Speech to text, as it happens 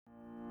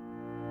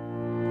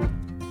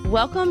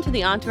Welcome to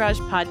the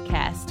Entourage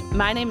Podcast.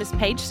 My name is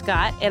Paige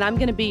Scott, and I'm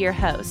going to be your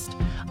host.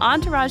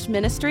 Entourage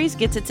Ministries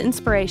gets its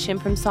inspiration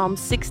from Psalm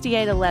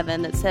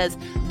 68:11 that says,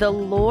 "The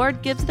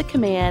Lord gives the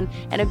command,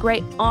 and a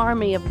great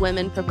army of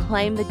women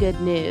proclaim the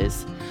good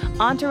news."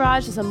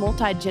 Entourage is a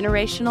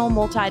multi-generational,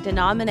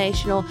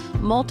 multi-denominational,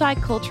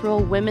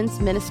 multicultural women's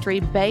ministry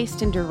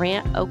based in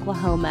Durant,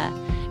 Oklahoma.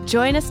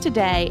 Join us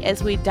today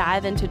as we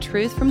dive into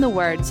truth from the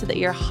Word so that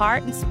your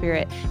heart and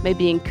spirit may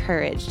be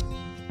encouraged.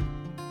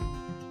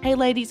 Hey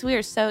ladies, we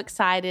are so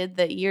excited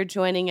that you're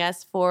joining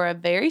us for a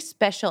very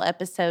special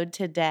episode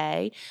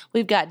today.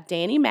 We've got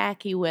Danny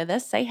Mackey with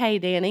us. Say hey,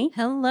 Danny.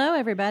 Hello,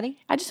 everybody.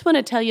 I just want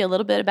to tell you a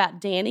little bit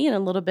about Danny and a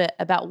little bit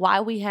about why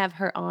we have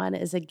her on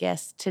as a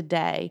guest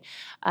today.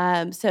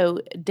 So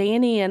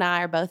Danny and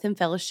I are both in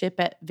fellowship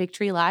at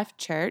Victory Life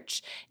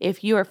Church.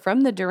 If you are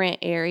from the Durant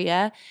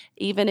area,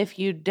 even if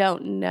you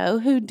don't know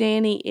who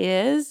Danny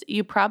is,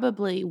 you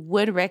probably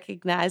would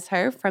recognize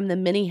her from the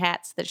many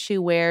hats that she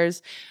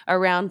wears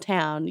around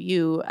town.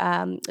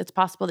 It's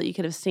possible that you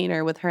could have seen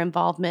her with her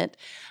involvement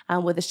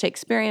with the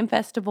Shakespearean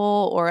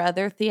Festival or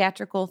other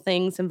theatrical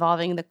things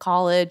involving the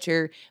college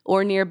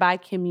or nearby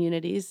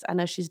communities. I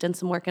know she's done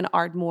some work in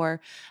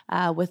Ardmore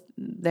with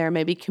their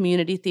maybe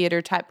community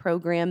theater type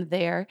program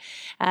there.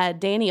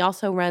 Danny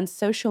also runs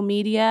social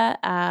media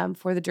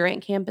for the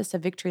Durant campus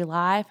of Victory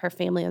Life. Her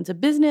family owns a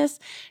business.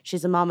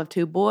 She's a mom of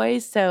 2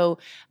 boys,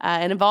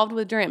 and involved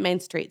with Durant Main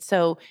Street.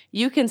 So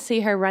you can see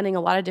her running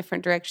a lot of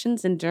different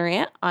directions in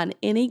Durant on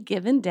any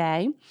given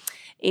day.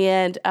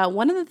 And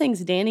one of the things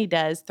Danny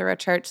does through a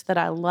church that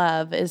I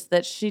love is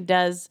that she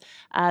does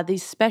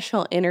these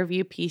special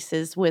interview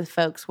pieces with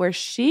folks where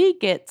she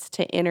gets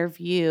to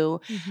interview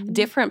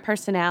different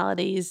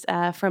personalities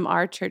from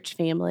our church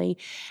family.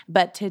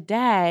 But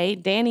today,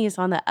 Danny is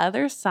on the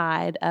other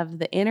side of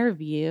the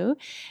interview,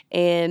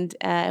 and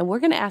we're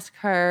going to ask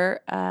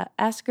her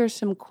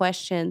some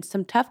questions,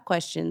 some tough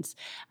questions.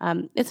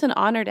 It's an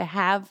honor to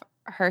have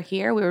her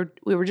here.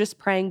 We were just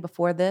praying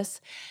before this,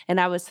 and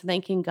I was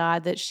thanking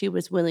God that she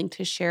was willing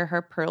to share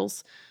her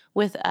pearls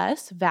with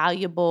us,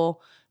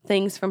 valuable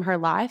things from her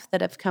life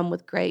that have come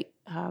with great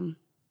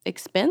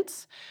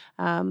expense,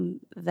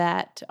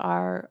 that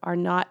are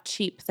not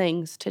cheap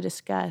things to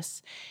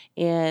discuss.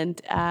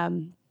 And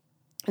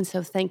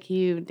so thank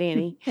you,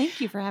 Danny. Thank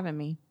you for having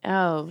me.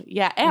 Oh,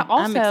 yeah. And I'm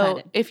also,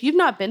 excited. if you've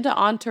not been to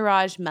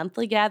Entourage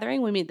Monthly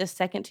Gathering, we meet the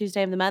second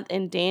Tuesday of the month,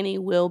 and Danny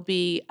will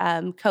be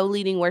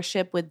co-leading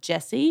worship with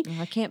Jesse.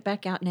 I can't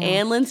back out now.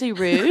 And Lindsay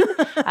Rude.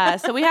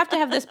 So we have to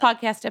have this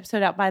podcast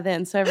episode out by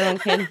then so everyone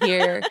can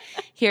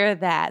hear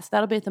that. So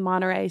that'll be at the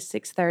Monterey,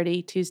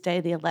 6:30, Tuesday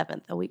the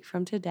 11th, a week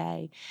from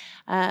today.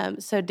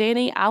 So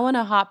Danny, I want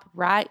to hop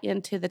right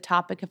into the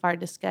topic of our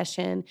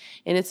discussion,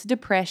 and it's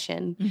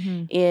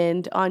depression.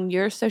 And on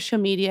your social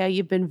media,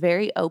 you've been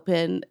very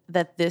open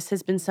that this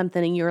has been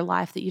something in your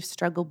life that you've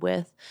struggled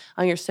with.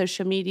 On your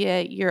social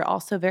media, you're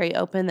also very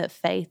open that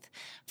faith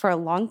for a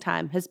long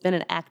time has been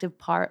an active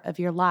part of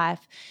your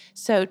life.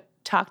 So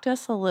talk to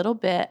us a little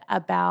bit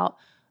about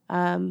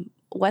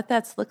what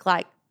that's looked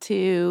like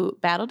to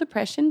battle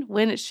depression,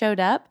 when it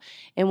showed up,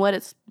 and what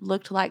it's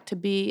looked like to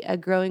be a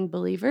growing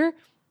believer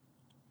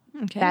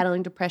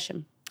battling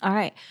depression. All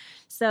right.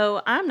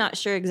 So I'm not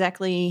sure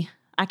exactly,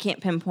 I can't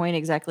pinpoint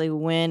exactly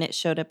when it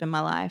showed up in my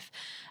life.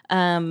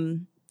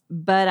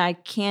 But I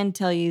can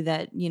tell you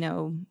that,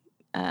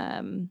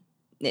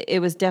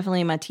 it was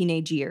definitely in my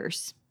teenage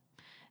years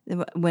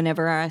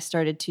whenever I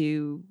started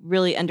to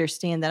really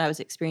understand that I was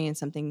experiencing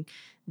something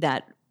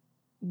that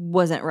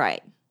wasn't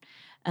right.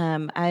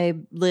 I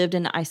lived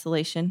in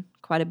isolation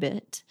quite a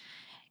bit.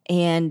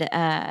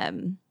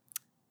 And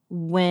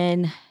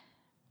when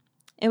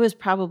it was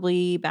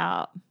probably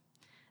about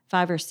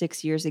 5 or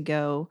 6 years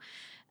ago,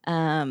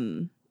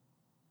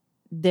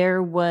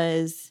 there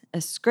was a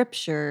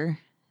scripture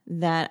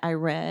that I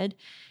read,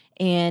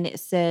 and it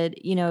said,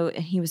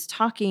 he was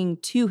talking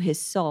to his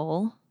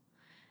soul,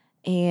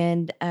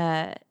 and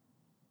it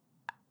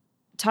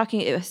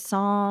was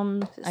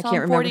Psalm, I can't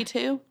remember.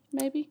 42,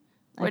 maybe?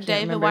 Where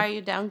David, remember. why are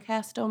you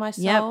downcast, O my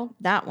soul? Yep,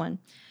 that one.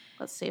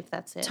 Let's see if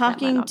that's it.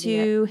 Talking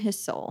to his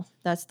soul.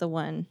 That's the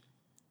one.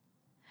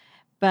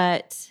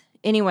 But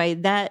anyway,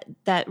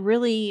 that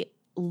really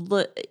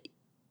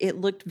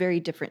looked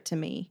very different to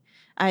me.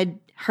 I'd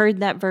heard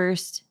that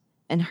verse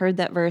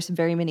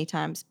very many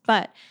times,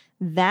 but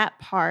that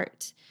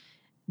part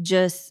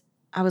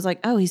I was like,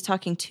 oh, he's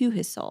talking to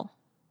his soul.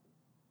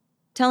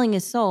 Telling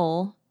his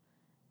soul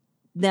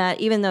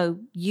that even though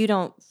you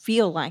don't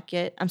feel like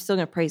it, I'm still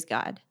going to praise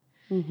God.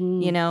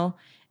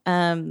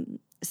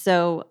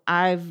 So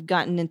I've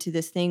gotten into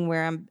this thing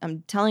where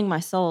I'm telling my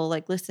soul,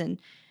 like, listen,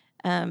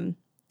 I'm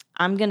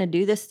going to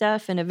do this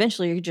stuff, and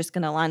eventually you're just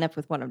going to line up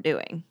with what I'm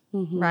doing,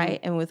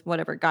 right? And with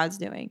whatever God's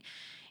doing.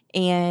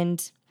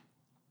 And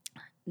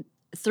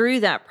through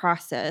that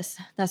process,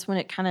 that's when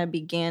it kind of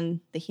began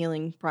the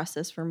healing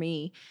process for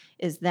me,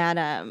 is that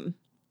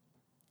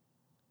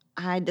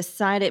I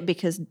decided,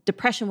 because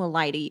depression will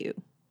lie to you.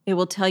 It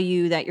will tell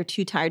you that you're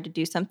too tired to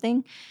do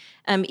something,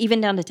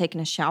 even down to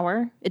taking a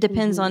shower. It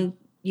depends on,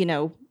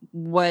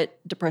 what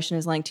depression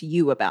is lying to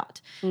you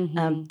about.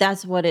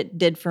 That's what it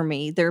did for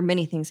me. There are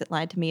many things that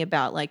lied to me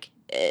about, like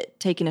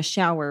taking a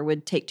shower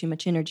would take too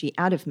much energy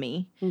out of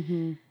me.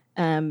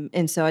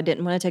 And so I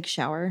didn't want to take a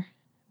shower.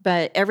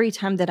 But every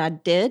time that I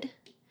did,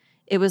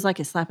 it was like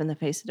a slap in the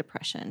face of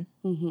depression.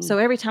 So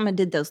every time I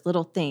did those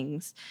little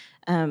things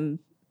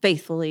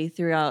faithfully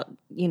throughout,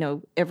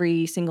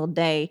 every single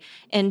day,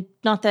 and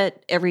not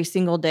that every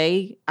single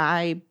day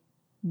I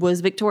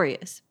was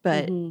victorious,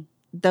 but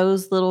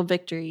those little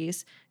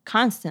victories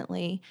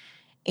constantly,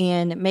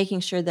 and making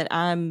sure that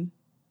I'm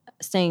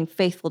staying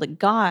faithful to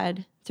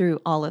God through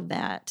all of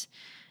that.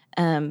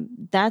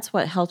 That's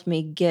what helped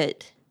me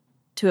get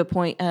to a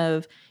point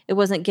of, it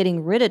wasn't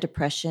getting rid of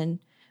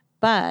depression,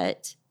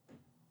 but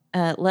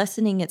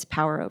lessening its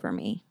power over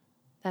me.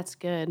 That's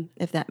good.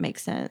 If that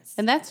makes sense.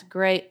 And that's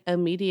great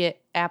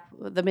immediate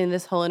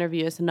this whole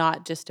interview is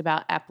not just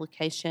about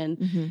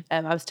application.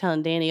 I was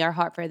telling Danny, our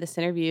heart for this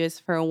interview is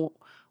for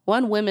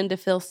women to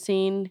feel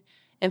seen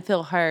and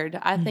feel heard.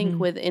 I think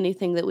with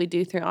anything that we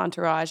do through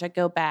Entourage, I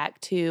go back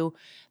to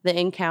the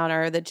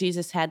encounter that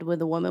Jesus had with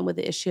the woman with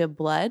the issue of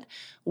blood,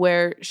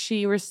 where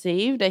she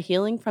received a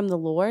healing from the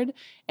Lord,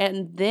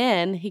 and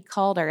then he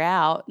called her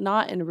out,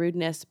 not in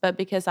rudeness, but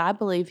because I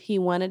believe he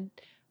wanted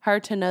her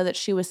to know that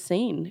she was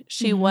seen.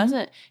 He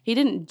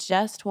didn't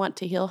just want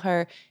to heal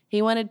her,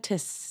 he wanted to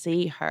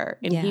see her,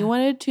 and he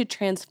wanted to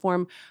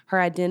transform her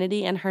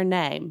identity and her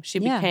name. She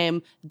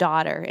became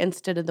daughter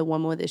instead of the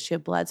woman with the issue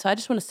of blood. So I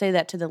just want to say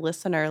that to the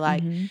listener,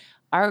 like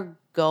our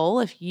goal,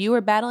 if you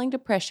are battling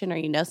depression, or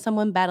you know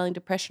someone battling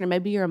depression, or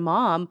maybe you're a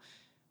mom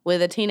with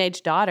a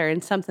teenage daughter,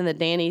 and something that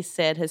Danny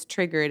said has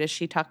triggered as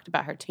she talked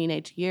about her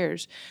teenage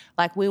years.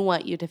 Like, we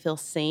want you to feel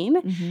seen.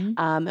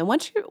 And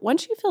once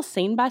you feel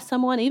seen by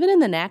someone, even in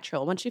the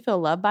natural, once you feel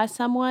loved by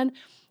someone,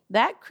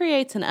 that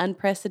creates an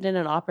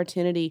unprecedented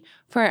opportunity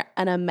for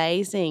an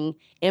amazing,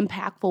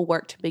 impactful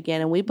work to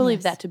begin. And we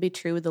believe that to be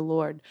true with the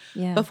Lord.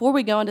 Yeah. Before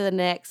we go into the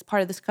next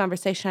part of this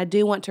conversation, I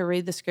do want to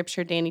read the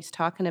scripture Danny's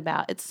talking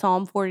about. It's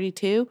Psalm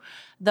 42.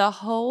 The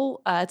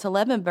whole, it's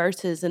 11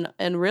 verses,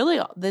 and really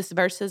these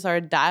verses are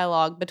a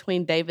dialogue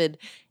between David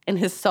and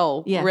his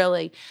soul,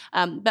 really.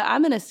 But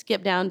I'm going to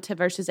skip down to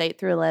verses 8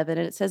 through 11,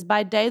 and it says,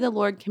 "By day the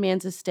Lord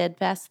commands a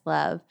steadfast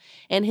love,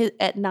 and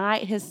at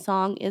night his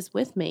song is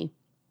with me,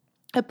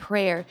 a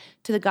prayer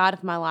to the God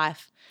of my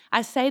life.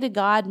 I say to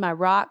God, my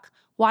rock,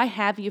 why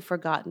have you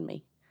forgotten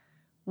me?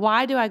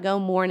 Why do I go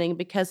mourning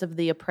because of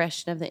the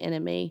oppression of the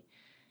enemy?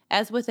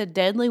 As with a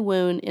deadly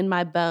wound in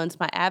my bones,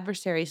 my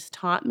adversaries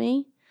taunt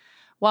me,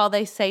 while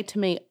they say to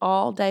me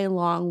all day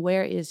long,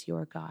 where is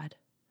your God?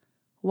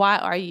 Why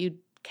are you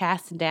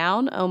cast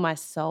down, O my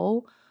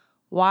soul?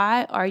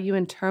 Why are you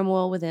in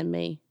turmoil within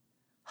me?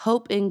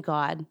 Hope in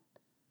God.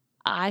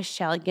 I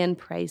shall again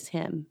praise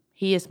him.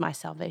 He is my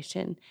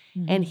salvation,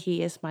 and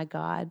he is my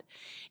God."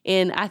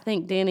 And I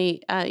think,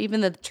 Danny,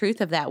 even the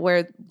truth of that,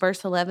 where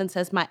verse 11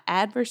 says, my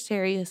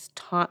adversaries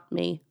taunt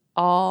me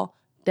all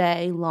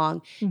day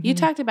long. You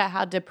talked about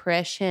how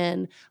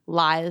depression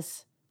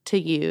lies to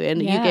you,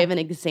 and you gave an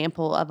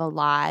example of a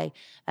lie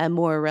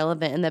more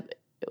relevant in the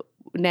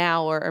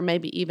now, or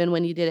maybe even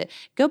when you did it.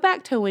 Go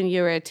back to when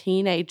you were a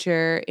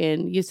teenager,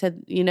 and you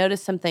said you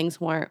noticed some things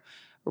weren't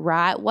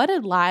right. What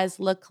did lies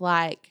look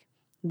like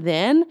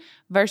then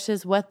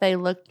versus what they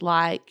looked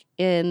like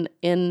in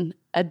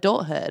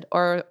adulthood,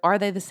 or are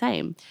they the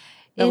same?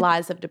 The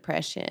lies of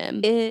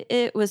depression.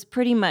 It was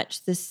pretty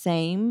much the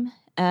same.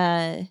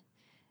 One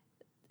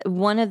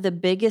of the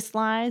biggest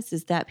lies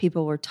is that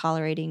people were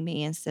tolerating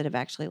me instead of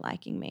actually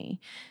liking me.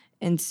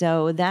 And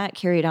so that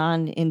carried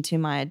on into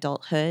my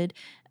adulthood.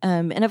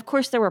 And of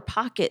course, there were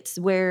pockets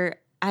where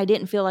I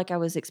didn't feel like I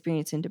was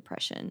experiencing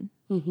depression,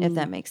 if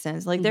that makes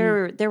sense. Like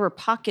there were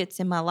pockets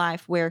in my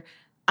life where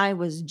I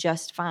was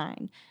just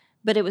fine,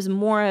 but it was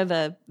more of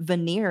a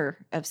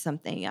veneer of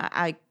something.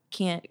 I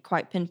can't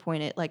quite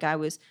pinpoint it. Like, I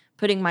was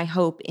putting my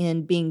hope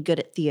in being good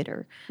at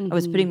theater. I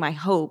was putting my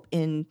hope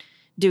in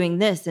doing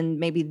this, and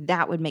maybe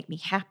that would make me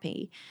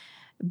happy.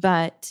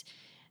 But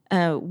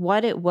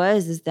what it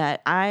was is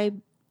that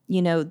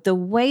the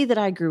way that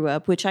I grew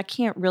up, which I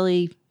can't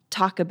really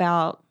talk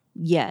about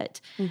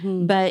yet,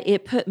 but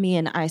it put me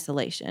in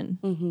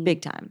isolation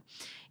big time.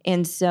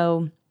 And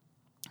so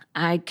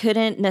I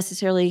couldn't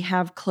necessarily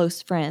have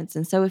close friends.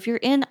 And so if you're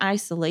in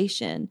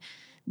isolation,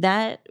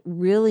 that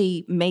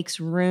really makes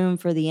room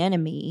for the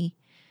enemy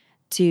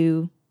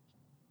to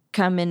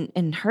come in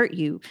and hurt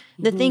you.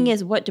 The thing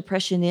is, what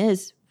depression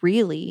is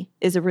really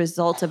is a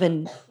result of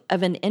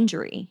an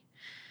injury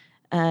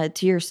to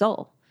your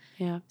soul.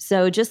 Yeah.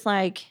 So just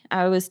like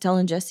I was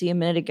telling Jesse a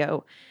minute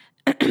ago,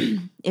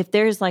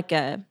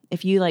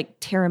 if you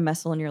tear a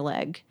muscle in your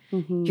leg,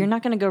 you're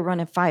not going to go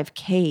run a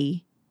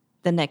 5K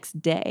the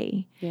next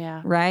day.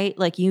 Yeah. Right?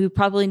 Like, you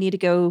probably need to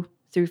go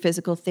through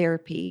physical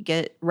therapy,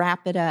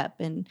 wrap it up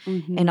and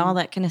all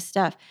that kind of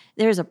stuff.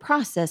 There's a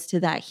process to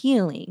that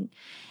healing.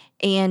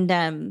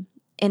 And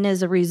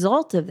as a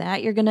result of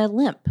that, you're going to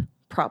limp,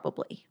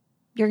 probably.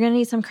 You're going to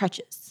need some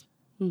crutches,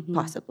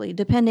 possibly,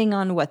 depending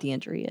on what the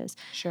injury is.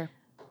 Sure.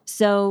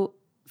 So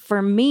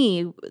for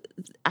me,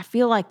 I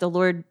feel like the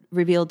Lord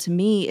revealed to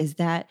me is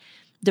that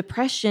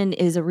depression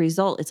is a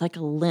result. It's like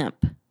a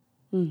limp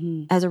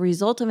as a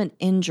result of an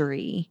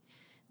injury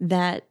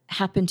that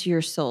happened to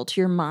your soul,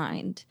 to your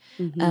mind.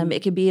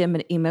 It could be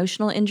an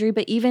emotional injury,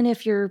 but even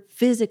if you're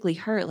physically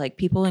hurt, like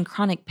people in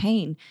chronic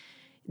pain,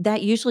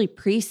 that usually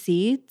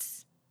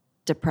precedes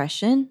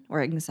depression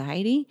or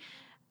anxiety,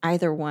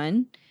 either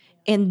one.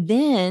 And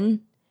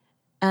then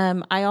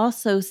I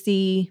also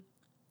see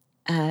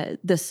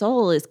the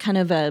soul is kind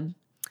of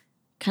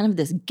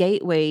this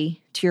gateway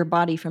to your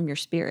body from your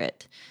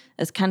spirit.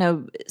 It's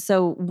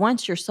so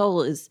once your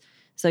soul is,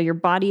 so your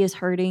body is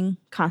hurting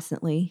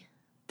constantly,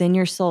 then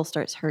your soul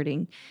starts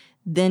hurting,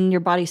 then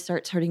your body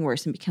starts hurting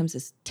worse and becomes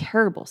this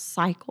terrible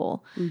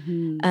cycle.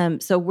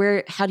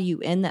 So how do you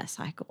end that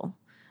cycle?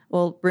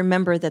 Well,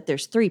 remember that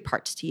there's 3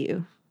 parts to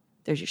you.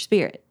 There's your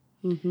spirit.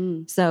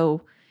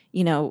 So,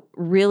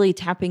 really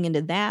tapping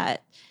into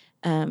that.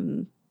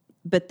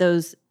 But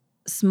those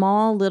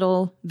small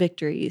little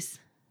victories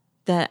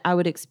that I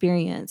would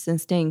experience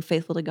and staying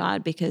faithful to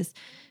God, because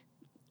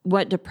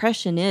what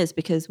depression is,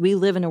 because we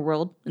live in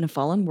a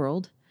fallen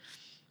world,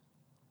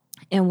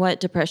 and what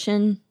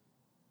depression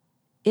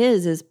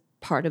is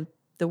part of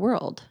the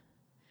world.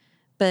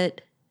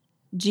 But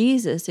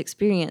Jesus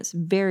experienced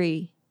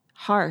very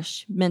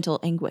harsh mental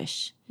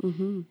anguish.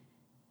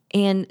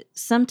 And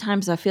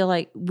sometimes I feel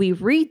like we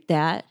read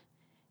that,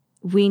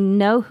 we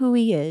know who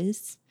he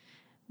is,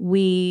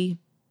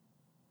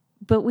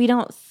 but we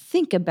don't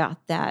think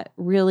about that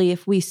really.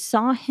 If we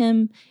saw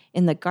him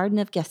in the Garden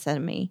of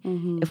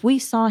Gethsemane, if we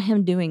saw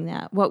him doing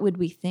that, what would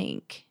we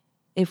think?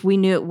 If we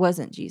knew it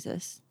wasn't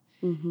Jesus,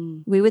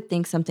 we would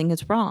think something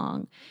is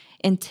wrong.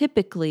 And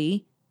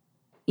typically,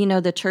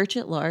 the church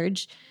at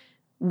large,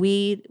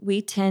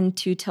 we tend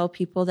to tell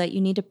people that you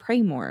need to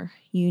pray more,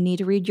 you need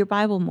to read your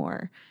Bible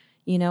more,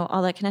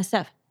 all that kind of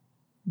stuff.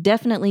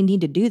 Definitely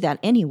need to do that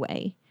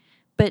anyway,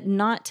 but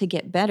not to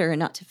get better and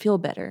not to feel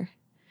better,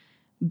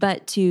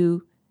 but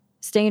to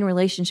stay in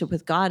relationship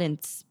with God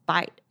in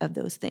spite of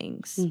those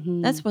things.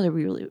 That's what he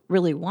really,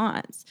 really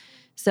wants.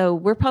 So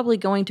we're probably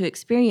going to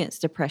experience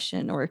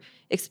depression or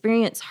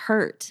experience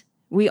hurt.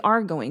 We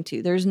are going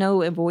to. There's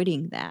no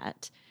avoiding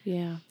that.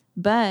 Yeah.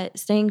 But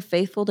staying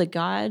faithful to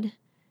God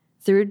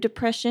through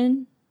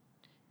depression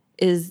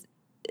is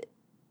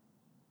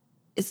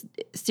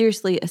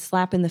seriously a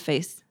slap in the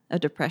face of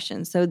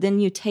depression. So then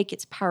you take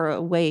its power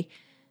away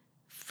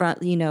from,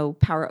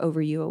 power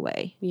over you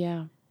away.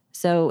 Yeah.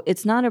 So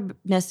it's not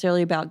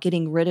necessarily about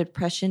getting rid of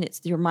depression.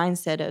 It's your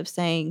mindset of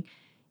saying,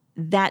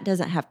 that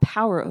doesn't have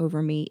power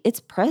over me. It's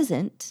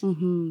present,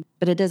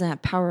 but it doesn't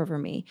have power over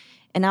me.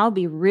 And I'll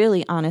be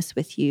really honest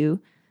with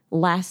you.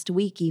 Last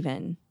week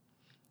even,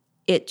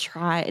 it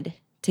tried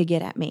to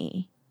get at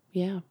me.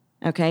 Yeah.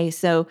 Okay.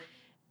 So,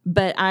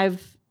 but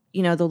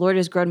the Lord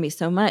has grown me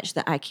so much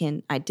that I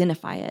can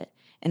identify it.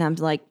 And I'm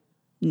like,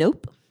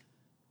 nope,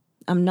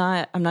 I'm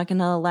not going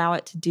to allow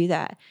it to do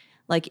that.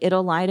 Like,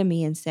 it'll lie to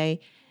me and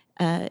say,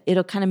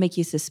 it'll kind of make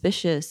you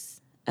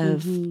suspicious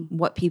of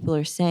what people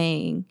are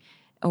saying,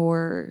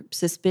 or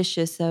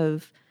suspicious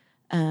of,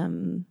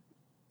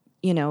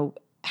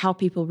 how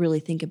people really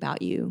think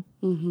about you.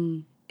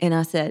 And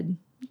I said,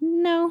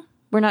 no,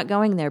 we're not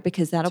going there,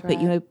 because that'll put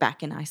you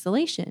back in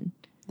isolation.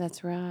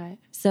 That's right.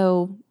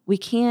 So we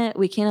can't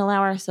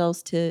allow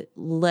ourselves to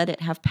let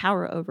it have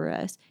power over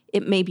us.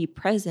 It may be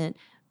present,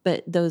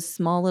 but those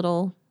small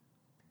little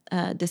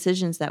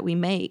decisions that we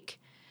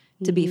make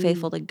to be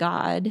faithful to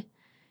God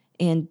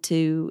and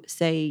to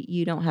say,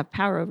 you don't have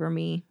power over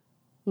me.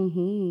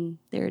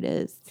 There it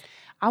is.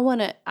 I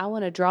want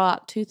to draw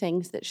out 2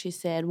 things that she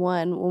said.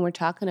 One, when we're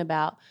talking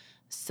about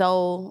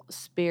soul,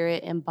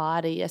 spirit, and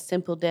body, a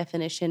simple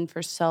definition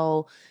for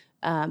soul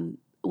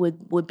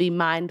would be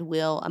mind,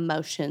 will,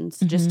 emotions,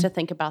 just to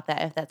think about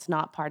that if that's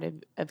not part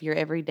of your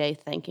everyday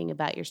thinking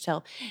about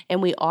yourself.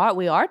 And we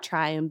are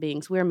triune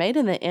beings. We're made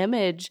in the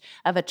image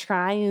of a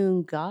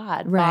triune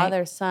God,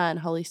 Father, Son,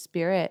 Holy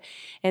Spirit.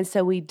 And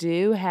so we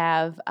do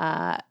have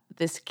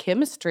this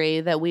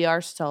chemistry that we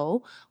are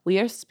soul, we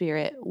are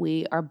spirit,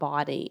 we are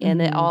body.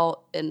 And it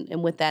all,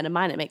 and with that in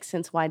mind, it makes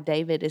sense why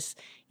David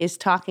is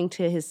talking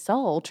to his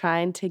soul,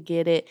 trying to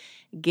get it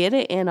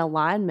in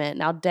alignment.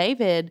 Now,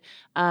 David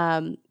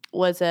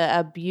was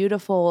a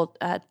beautiful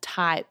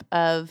type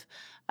of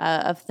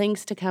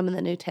things to come in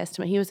the New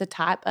Testament. He was a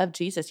type of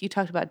Jesus. You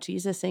talked about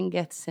Jesus in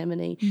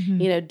Gethsemane.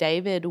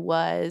 David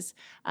was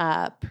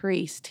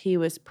priest. He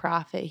was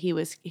prophet. He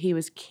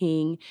was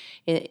king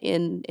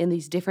in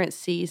these different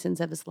seasons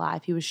of his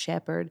life. He was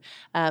shepherd,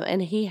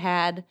 and he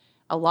had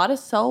a lot of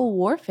soul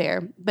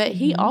warfare, but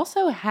he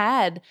also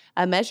had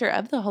a measure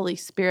of the Holy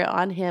Spirit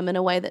on him in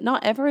a way that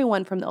not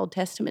everyone from the Old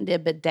Testament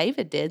did, but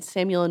David did.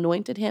 Samuel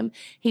anointed him.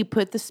 He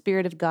put the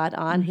Spirit of God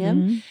on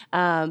him,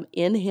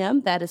 in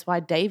him. That is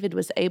why David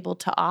was able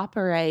to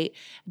operate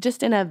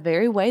just in a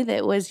very way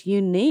that was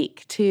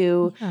unique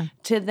to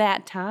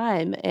that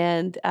time.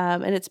 And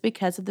it's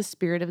because of the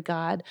Spirit of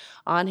God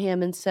on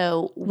him. And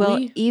so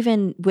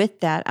even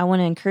with that, I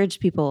want to encourage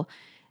people,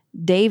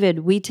 David,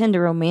 we tend to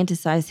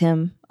romanticize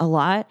him a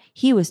lot.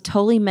 He was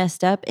totally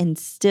messed up, and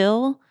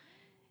still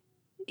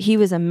he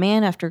was a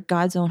man after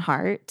God's own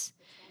heart.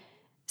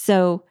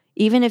 So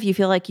even if you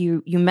feel like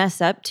you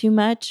mess up too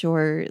much,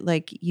 or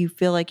like you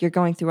feel like you're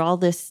going through all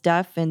this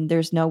stuff and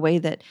there's no way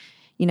that,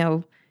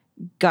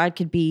 God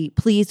could be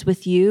pleased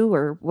with you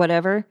or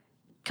whatever,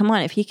 come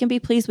on, if he can be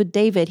pleased with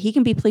David, he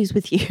can be pleased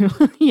with you,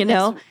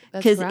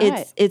 because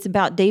right. it's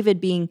about David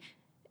being,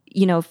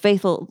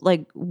 faithful,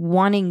 like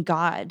wanting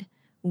God,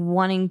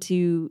 wanting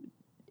to,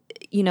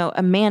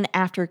 a man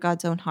after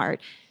God's own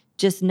heart,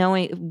 just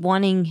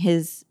wanting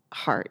his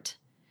heart,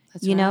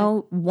 That's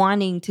right.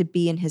 wanting to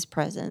be in his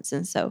presence.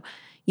 And so,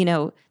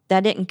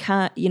 that didn't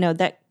come,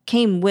 that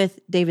came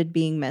with David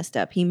being messed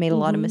up. He made a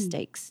lot of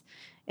mistakes,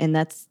 and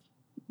that's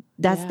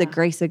the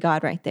grace of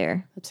God right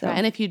there. That's right.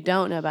 And if you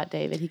don't know about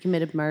David, he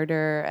committed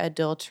murder,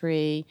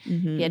 adultery.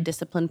 He had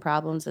discipline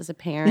problems as a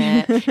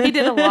parent. He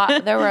did a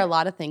lot. There were a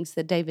lot of things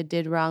that David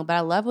did wrong. But I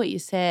love what you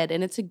said,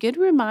 and it's a good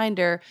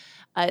reminder.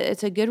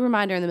 It's a good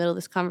reminder in the middle of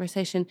this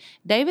conversation.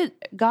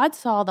 God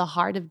saw the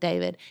heart of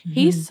David.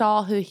 He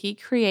saw who he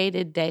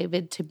created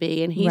David to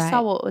be, and he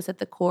saw what was at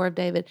the core of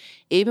David,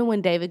 even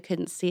when David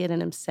couldn't see it in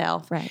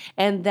himself. Right.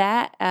 And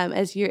that,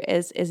 as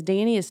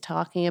Danny is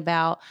talking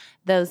about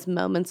those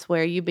moments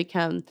where you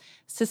become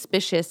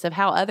suspicious of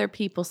how other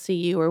people see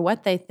you or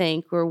what they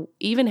think, or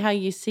even how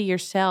you see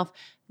yourself,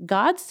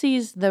 God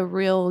sees the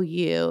real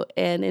you.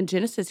 And in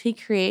Genesis, he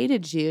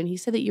created you, and he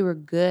said that you were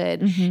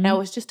good. And I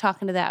was just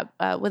talking to that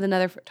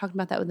talking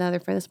about that with another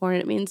friend this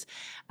morning. It means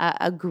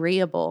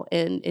agreeable.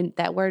 And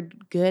that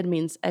word good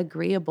means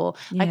agreeable.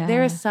 Yeah. Like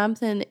there is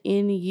something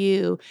in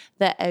you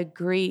that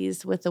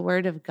agrees with the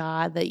word of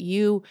God, that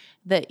you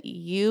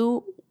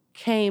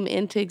came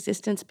into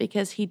existence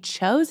because he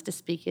chose to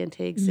speak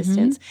into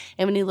existence.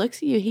 And when he looks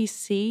at you, he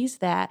sees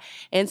that.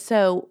 And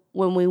so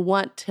when we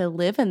want to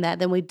live in that,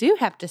 then we do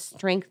have to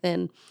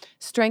strengthen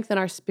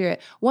our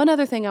spirit. One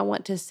other thing I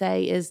want to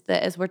say is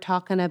that as we're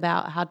talking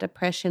about how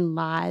depression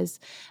lies,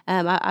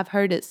 I've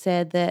heard it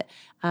said that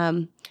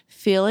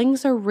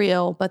feelings are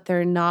real, but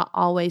they're not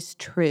always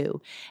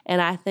true. And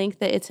I think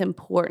that it's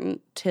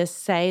important to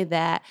say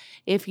that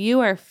if you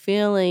are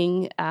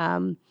feeling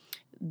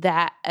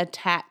that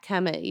attack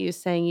come at you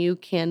saying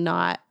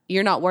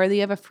you're not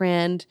worthy of a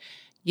friend,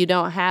 you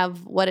don't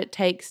have what it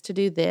takes to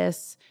do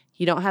this,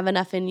 you don't have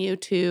enough in you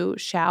to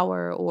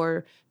shower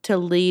or to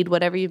lead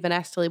whatever you've been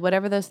asked to lead,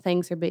 whatever those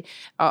things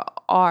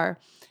are,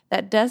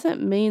 that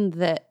doesn't mean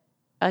that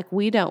like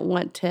we don't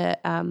want to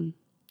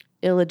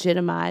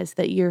illegitimize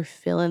that you're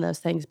feeling those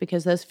things,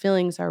 because those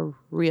feelings are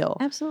real.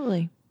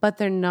 Absolutely. But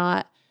they're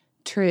not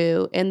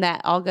true. And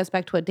that all goes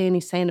back to what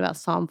Danny's saying about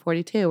Psalm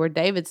 42, where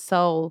David's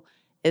soul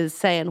is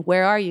saying,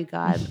 where are you,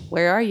 God?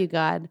 Where are you,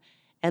 God?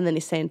 And then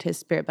he's saying to his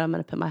spirit, but I'm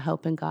going to put my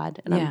hope in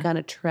God, and I'm going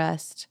to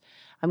trust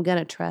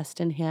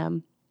in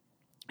him.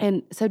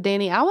 And so,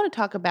 Danny, I want to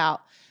talk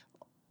about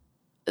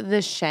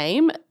the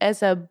shame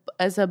as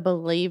a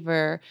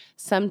believer.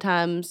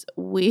 Sometimes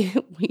we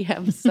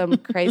have some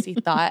crazy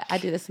thought. I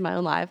do this in my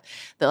own life,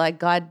 that like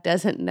God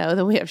doesn't know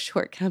that we have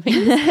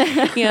shortcomings,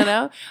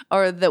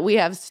 or that we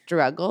have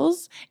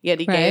struggles, yet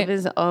he gave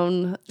his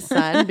own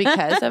son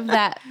because of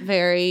that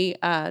very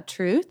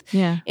truth.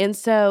 Yeah. And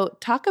so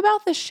talk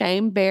about the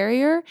shame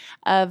barrier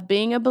of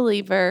being a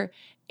believer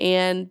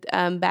and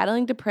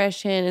battling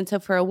depression. And so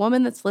for a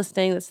woman that's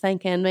listening, that's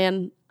thinking,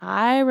 man,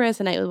 I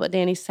resonate with what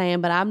Danny's saying,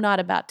 but I'm not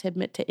about to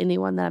admit to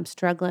anyone that I'm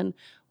struggling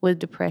with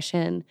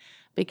depression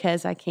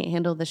because I can't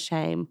handle the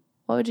shame.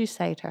 What would you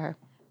say to her?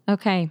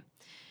 Okay.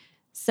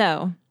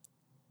 So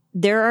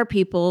there are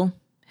people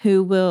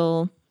who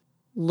will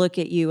look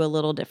at you a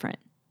little different.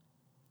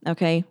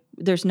 Okay.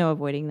 There's no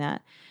avoiding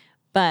that.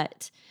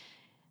 But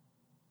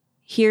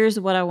here's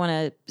what I want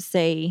to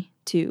say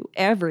to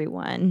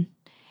everyone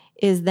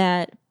is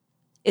that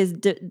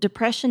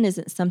depression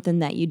isn't something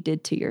that you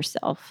did to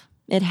yourself.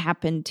 It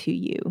happened to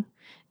you.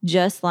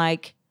 Just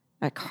like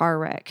a car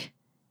wreck.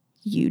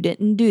 You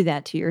didn't do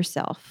that to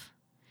yourself.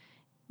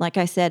 Like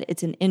I said,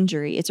 it's an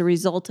injury. It's a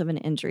result of an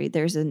injury.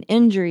 There's an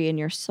injury in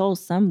your soul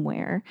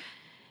somewhere,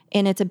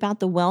 and it's about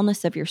the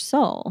wellness of your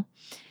soul.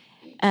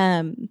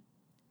 And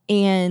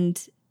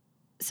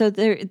so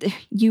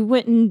you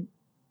wouldn't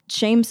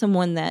shame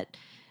someone that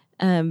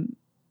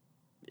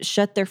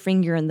shut their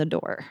finger in the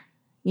door.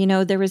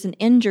 There was an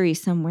injury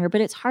somewhere, but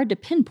it's hard to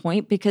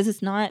pinpoint because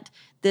it's not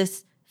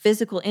this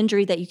physical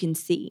injury that you can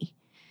see.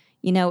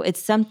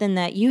 It's something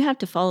that you have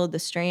to follow the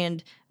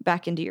strand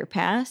back into your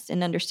past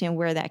and understand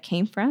where that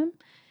came from,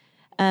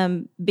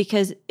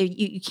 because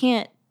you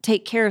can't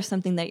take care of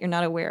something that you're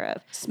not aware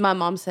of. My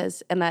mom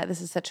says, and this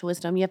is such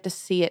wisdom, you have to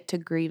see it to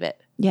grieve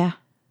it. Yeah.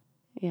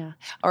 Yeah.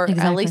 Or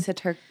exactly. Lisa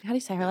how do you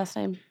say her last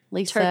name?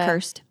 Lisa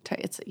TerKeurst.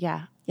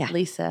 Yeah.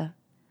 Lisa.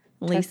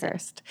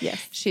 TerKeurst.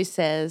 Yes. She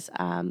says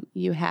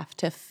you have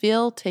to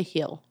feel to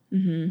heal.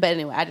 But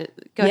anyway, I just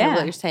go ahead with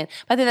what you're saying.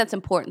 But I think that's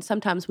important.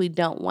 Sometimes we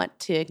don't want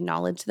to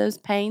acknowledge those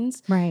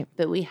pains, Right.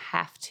 but we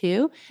have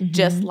to.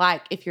 Just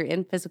like if you're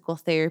in physical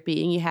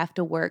therapy and you have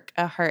to work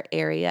a hurt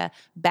area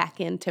back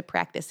into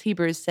practice.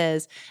 Hebrews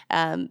says,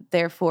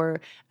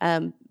 therefore,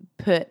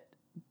 put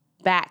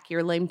back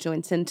your lame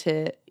joints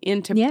into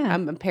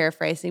I'm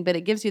paraphrasing, but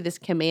it gives you this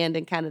command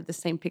and kind of the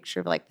same picture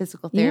of like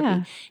physical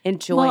therapy and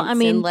joints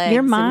and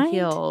legs and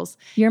heels.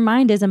 Your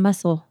mind is a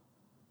muscle.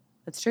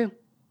 That's true.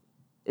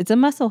 It's a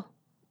muscle.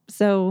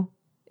 So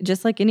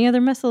just like any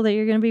other muscle that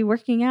you're going to be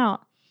working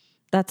out,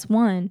 that's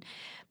one.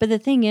 But the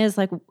thing is,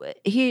 like,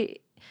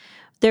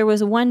 there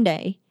was one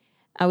day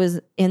I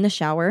was in the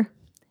shower.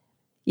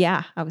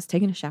 Yeah, I was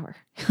taking a shower.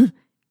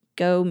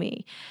 Go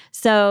me.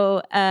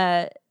 So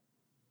I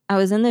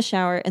was in the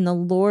shower and the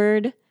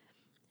Lord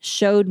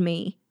showed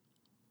me.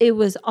 It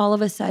was all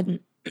of a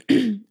sudden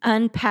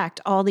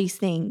unpacked all these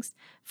things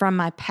from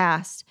my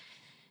past,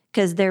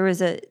 because there was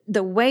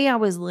the way I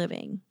was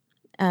living,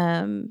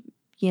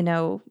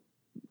 whenever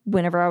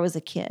I was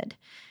a kid.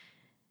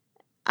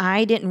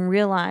 I didn't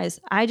realize,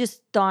 I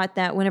just thought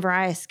that whenever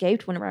I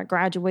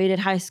graduated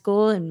high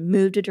school and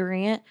moved to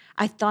Durant,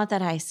 I thought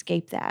that I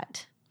escaped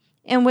that.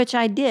 And which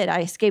I did.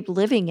 I escaped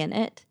living in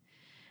it,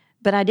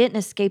 but I didn't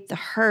escape the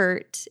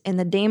hurt and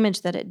the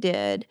damage that it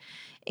did.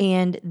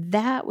 And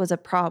that was a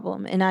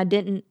problem. And I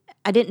didn't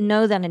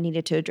know that I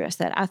needed to address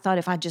that. I thought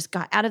if I just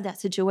got out of that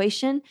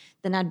situation,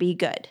 then I'd be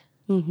good.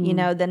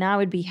 Then I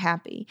would be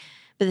happy.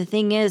 But the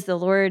thing is, the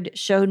Lord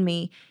showed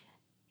me,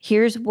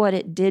 here's what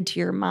it did to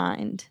your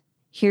mind.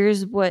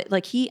 Here's what,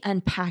 like, he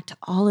unpacked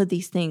all of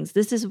these things.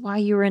 This is why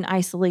you were in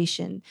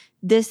isolation.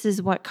 This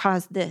is what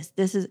caused this.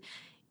 This is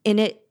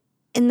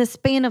in the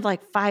span of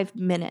like 5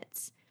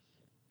 minutes.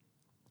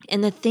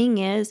 And the thing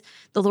is,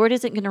 the Lord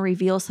isn't going to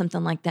reveal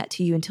something like that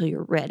to you until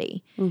you're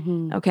ready.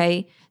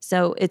 Okay?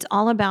 So it's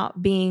all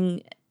about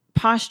being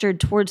postured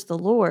towards the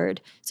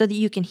Lord so that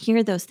you can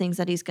hear those things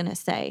that he's going to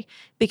say.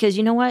 Because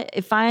you know what?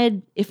 If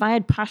I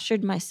had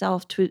postured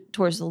myself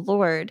towards the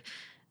Lord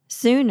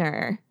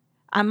sooner,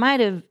 I might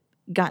have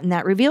gotten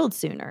that revealed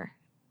sooner,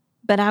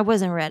 but I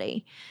wasn't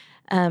ready.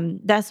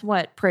 That's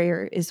what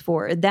prayer is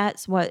for.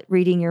 That's what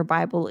reading your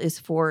Bible is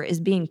for,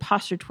 is being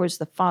postured towards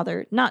the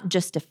Father, not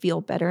just to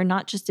feel better,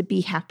 not just to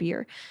be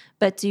happier,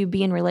 but to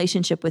be in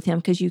relationship with him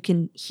because you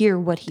can hear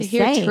what he's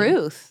saying. To hear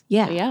truth.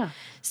 Yeah.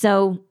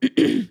 So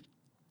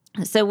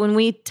when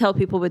we tell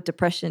people with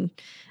depression,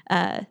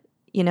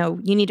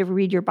 you need to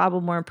read your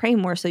Bible more and pray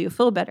more so you'll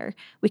feel better,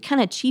 we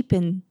kind of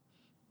cheapen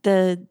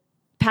the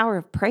power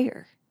of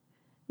prayer.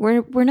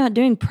 We're not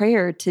doing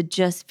prayer to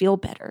just feel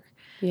better.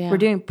 Yeah. We're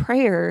doing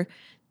prayer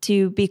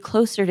to be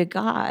closer to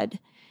God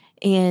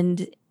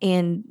and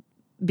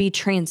be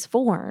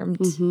transformed,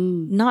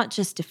 not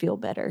just to feel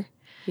better.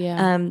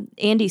 Yeah.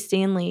 Andy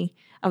Stanley,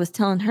 I was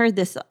telling her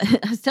this.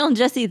 I was telling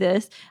Jesse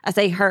this. I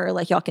say her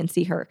like y'all can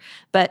see her,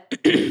 but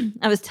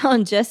I was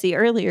telling Jesse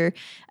earlier.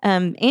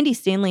 Andy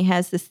Stanley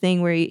has this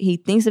thing where he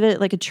thinks of it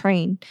like a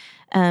train.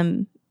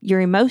 Your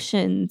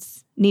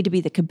emotions need to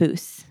be the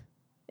caboose.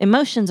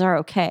 Emotions are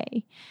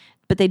okay,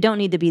 but they don't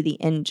need to be the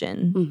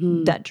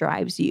engine that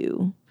drives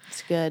you.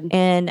 That's good.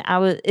 And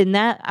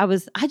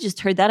I just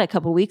heard that a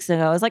couple weeks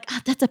ago. I was like,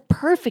 that's a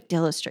perfect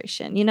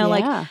illustration.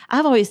 Like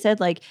I've always said,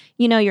 like,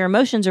 your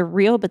emotions are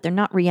real, but they're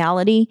not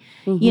reality.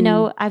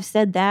 I've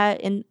said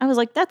that and I was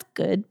like, that's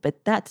good,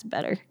 but that's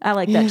better. I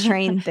like that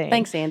train thing.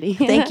 Thanks, Andy.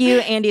 Thank you,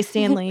 Andy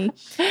Stanley.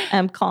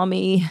 Call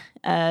me.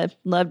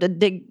 Love to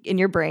dig in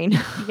your brain.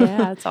 Yeah,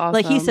 that's awesome.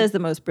 Like he says the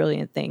most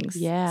brilliant things.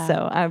 Yeah. So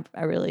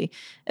I really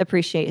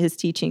appreciate his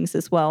teachings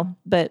as well.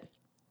 But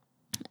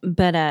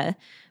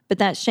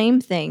that shame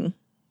thing,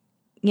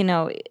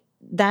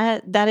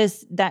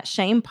 that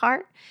shame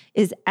part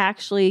is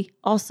actually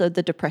also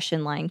the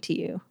depression lying to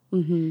you.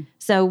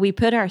 So we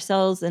put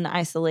ourselves in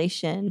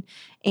isolation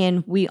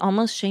and we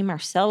almost shame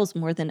ourselves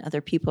more than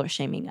other people are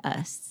shaming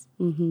us.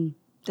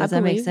 Does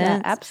that make sense?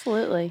 That.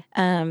 Absolutely.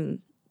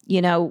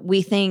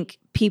 We think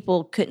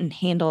people couldn't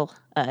handle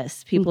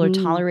us. People are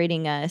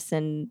tolerating us.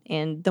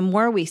 And the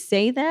more we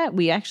say that,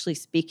 we actually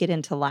speak it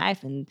into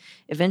life. And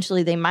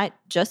eventually they might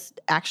just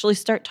actually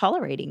start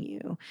tolerating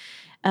you.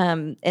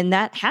 And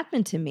that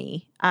happened to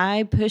me.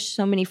 I pushed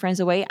so many friends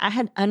away. I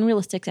had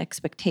unrealistic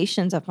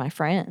expectations of my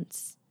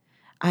friends.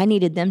 I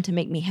needed them to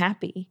make me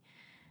happy.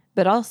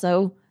 But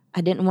also,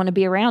 I didn't want to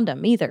be around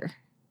them either.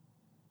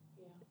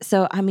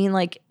 So,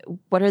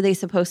 what are they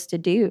supposed to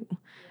do?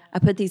 I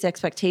put these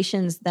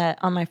expectations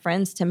on my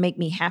friends to make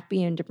me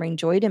happy and to bring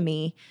joy to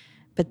me,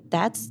 but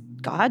that's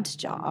God's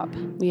job.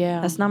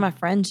 Yeah. That's not my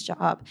friend's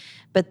job.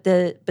 But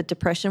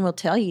depression will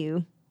tell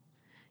you,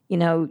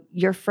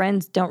 your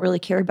friends don't really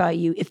care about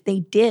you. If they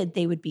did,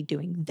 they would be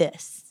doing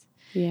this.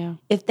 Yeah.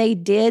 If they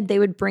did, they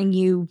would bring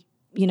you,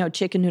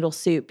 chicken noodle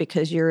soup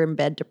because you're in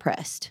bed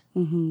depressed.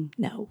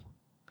 No.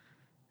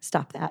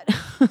 Stop that.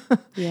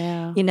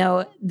 Yeah.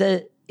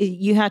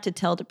 You have to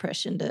tell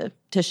depression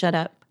to shut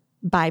up.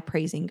 By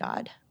praising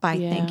God, by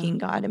thanking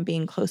God and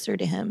being closer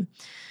to him.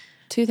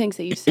 Two things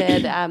that you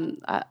said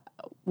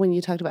when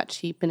you talked about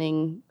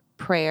cheapening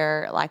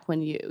prayer, like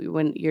when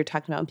you're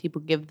talking about when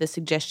people give the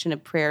suggestion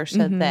of prayer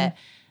so that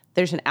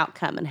there's an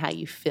outcome in how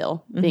you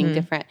feel being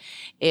different.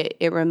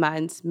 It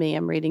reminds me,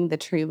 I'm reading The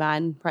True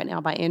Vine right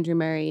now by Andrew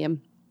Murray,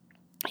 and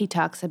he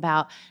talks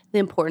about the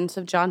importance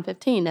of John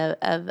 15,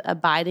 of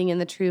abiding in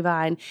the true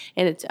vine.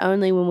 And it's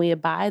only when we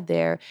abide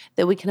there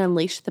that we can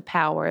unleash the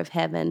power of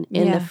heaven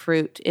in the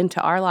fruit into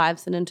our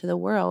lives and into the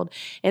world.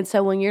 And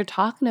so when you're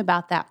talking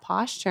about that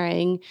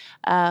posturing,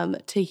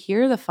 to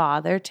hear the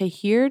Father, to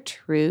hear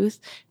truth,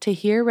 to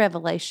hear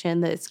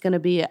revelation, that it's going to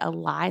be a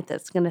light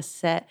that's going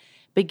to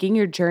begin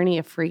your journey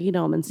of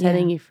freedom and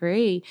setting you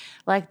free,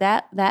 like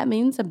that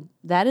means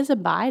that is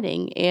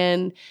abiding.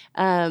 And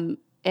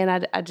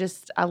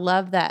I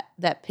love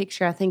that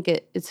picture. I think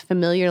it's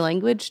familiar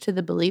language to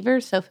the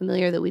believer, so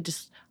familiar that we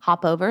just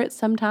hop over it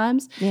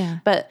sometimes. Yeah.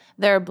 But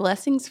there are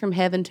blessings from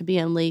heaven to be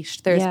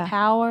unleashed. There's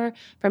power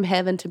from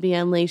heaven to be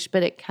unleashed,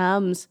 but it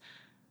comes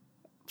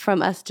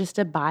from us just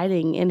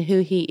abiding in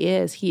who He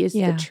is. He is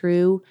the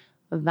true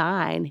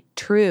vine.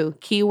 True,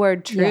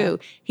 keyword true.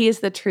 Yeah. He is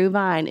the true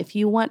vine. If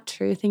you want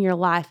truth in your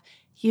life,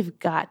 you've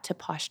got to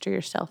posture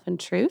yourself in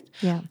truth.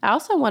 Yeah. I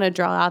also want to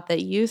draw out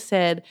that you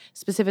said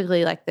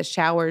specifically like the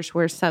showers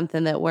were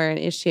something that were an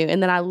issue.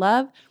 And then I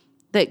love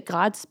that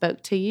God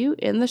spoke to you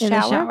in the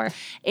shower.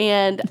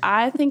 And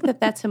I think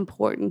that that's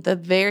important. The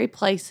very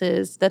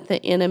places that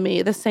the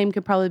enemy, the same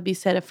could probably be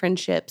said of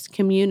friendships,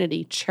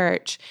 community,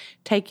 church,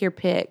 take your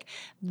pick.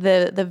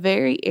 The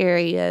very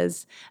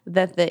areas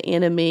that the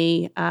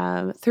enemy,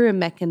 through a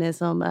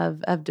mechanism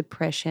of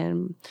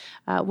depression,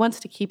 wants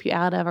to keep you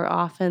out of are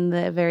often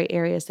the very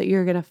areas that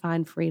you're going to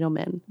find freedom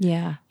in.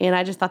 Yeah. And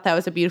I just thought that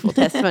was a beautiful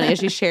testimony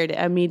as you shared it.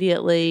 I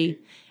immediately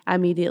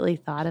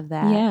thought of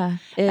that.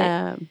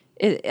 Yeah.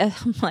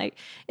 I'm like,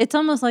 it's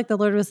almost like the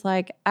Lord was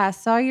like, I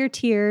saw your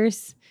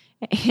tears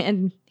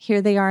and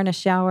here they are in a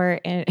shower.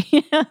 And,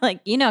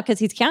 because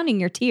He's counting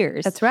your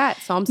tears. That's right.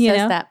 Psalm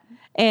says that.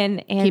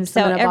 And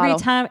so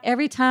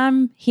every time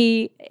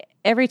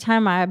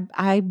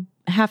I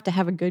have to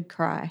have a good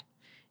cry.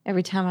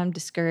 Every time I'm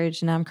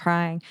discouraged and I'm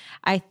crying,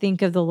 I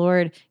think of the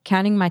Lord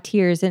counting my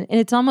tears. And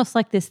it's almost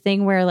like this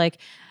thing where like,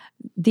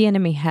 the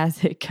enemy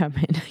has it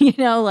coming,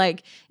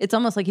 it's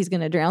almost like He's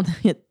going to drown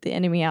the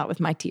enemy out with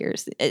my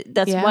tears.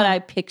 That's what I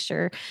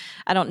picture.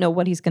 I don't know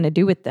what He's going to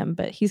do with them,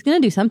 but He's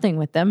going to do something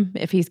with them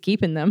if He's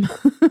keeping them.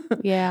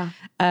 Yeah.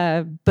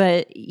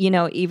 But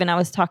even I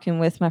was talking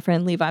with my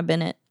friend Levi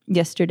Bennett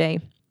yesterday,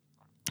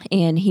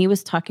 and he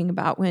was talking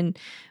about when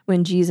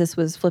Jesus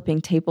was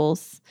flipping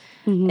tables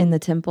in the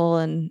temple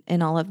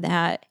and all of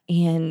that.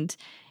 And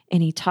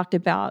he talked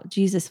about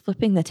Jesus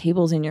flipping the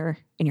tables in your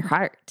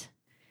heart.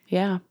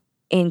 Yeah.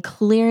 And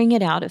clearing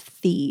it out of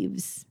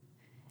thieves.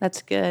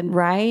 That's good.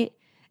 Right?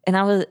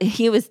 And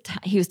he was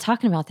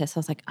talking about this. I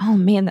was like, oh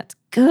man, that's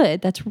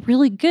good. That's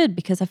really good,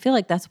 because I feel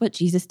like that's what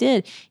Jesus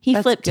did.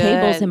 He flipped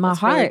tables in my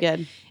heart. Really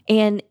good.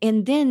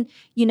 And then,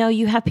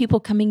 you have people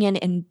coming in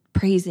and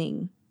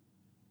praising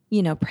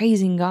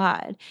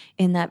God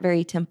in that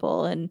very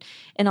temple and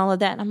all of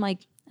that. And I'm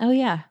like, oh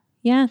yeah,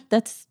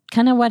 that's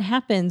kind of what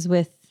happens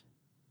with,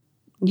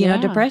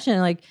 depression.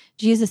 Like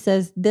Jesus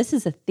says, this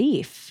is a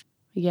thief.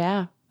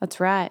 Yeah. That's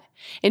right.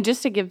 And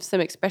just to give some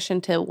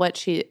expression to what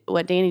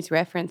Danny's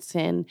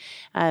referencing,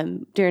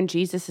 during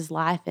Jesus's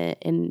life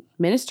in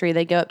ministry,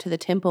 they go up to the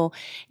temple,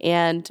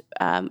 and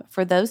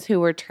for those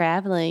who were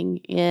traveling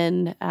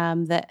in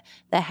that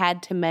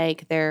had to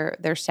make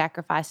their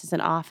sacrifices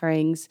and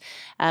offerings,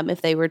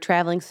 if they were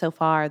traveling so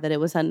far that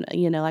it was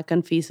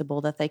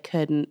unfeasible, that they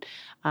couldn't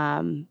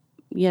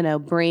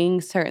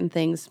bring certain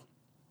things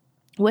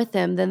with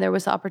them, then there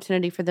was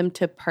opportunity for them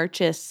to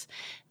purchase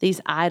these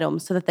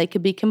items so that they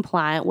could be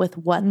compliant with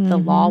what the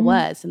law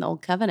was in the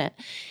Old Covenant.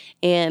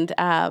 And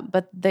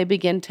but they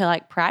begin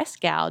to price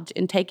gouge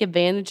and take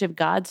advantage of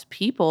God's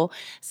people,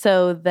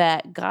 so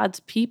that God's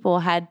people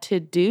had to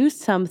do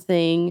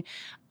something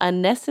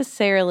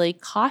unnecessarily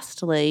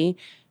costly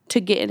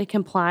to get into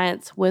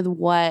compliance with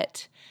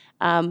what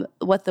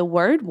the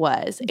word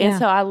was. Yeah. And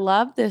so I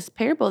love this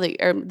parable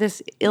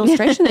this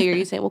illustration that you're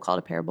using. We'll call it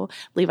a parable,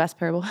 Levi's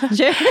parable.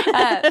 Sure.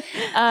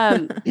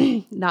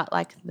 Not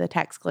like the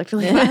tax collector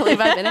Levi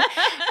Bennett.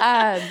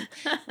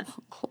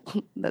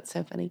 That's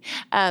so funny.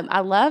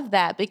 I love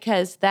that,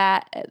 because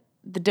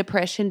the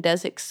depression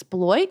does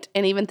exploit,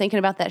 and even thinking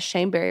about that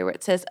shame barrier where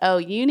it says, oh,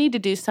 you need to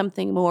do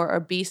something more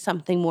or be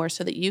something more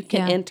so that you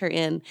can enter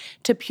in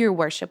to pure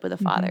worship with the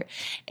Father.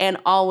 And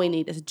all we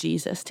need is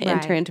Jesus to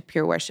enter into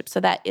pure worship. So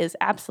that is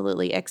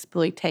absolutely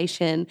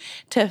exploitation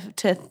to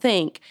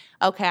think,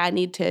 okay, I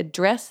need to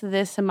address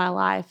this in my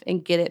life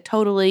and get it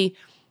totally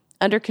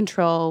under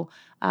control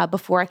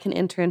before I can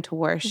enter into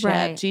worship.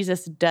 Right.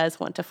 Jesus does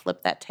want to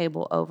flip that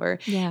table over.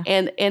 Yeah.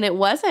 And it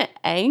wasn't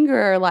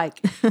anger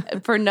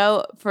for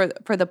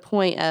the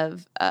point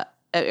of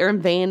or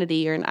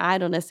vanity or an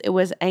idleness. It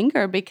was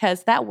anger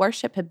because that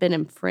worship had been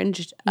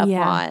infringed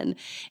upon.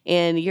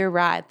 And you're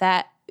right,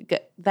 that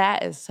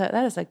is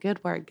a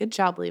good word. Good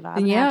job, Levi.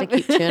 I'm gonna have to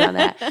keep chewing on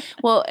that.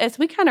 Well, as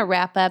we kind of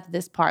wrap up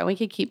this part, we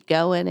could keep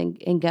going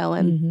and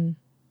going.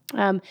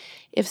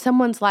 If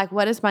someone's like,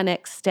 what is my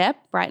next step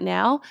right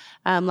now?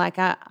 Like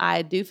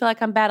I do feel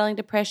like I'm battling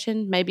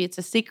depression. Maybe it's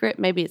a secret.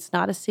 Maybe it's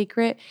not a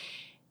secret.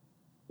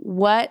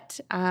 What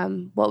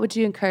would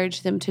you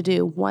encourage them to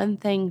do? One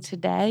thing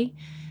today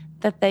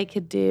that they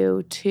could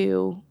do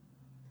to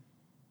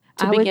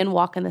begin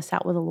walking this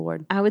out with the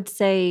Lord? I would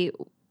say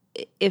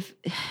if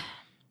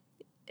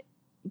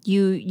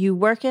you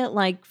work at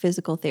like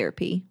physical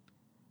therapy,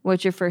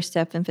 what's your first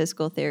step in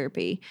physical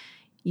therapy?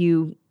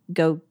 You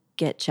go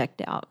get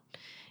checked out.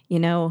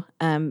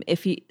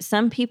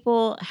 Some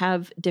people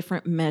have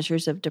different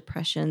measures of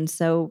depression.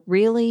 So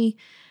really,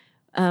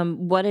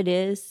 what it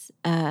is,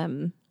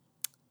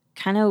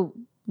 kind of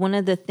one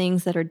of the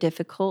things that are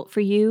difficult for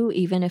you,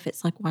 even if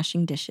it's like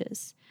washing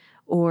dishes,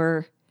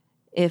 or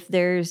if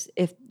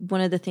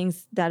one of the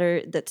things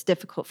that's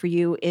difficult for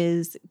you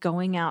is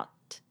going out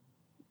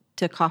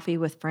to coffee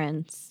with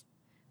friends,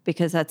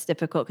 because that's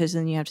difficult because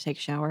then you have to take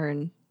a shower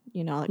and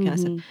all that kind of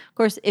stuff. Of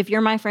course, if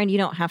you're my friend, you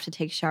don't have to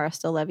take a shower. I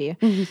still love you.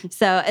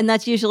 So, and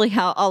that's usually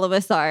how all of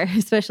us are,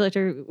 especially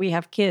after we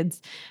have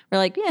kids. We're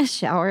like, yeah,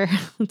 shower.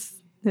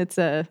 it's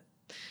a,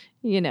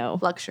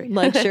 luxury.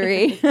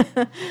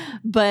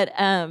 But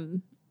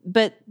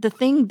the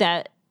thing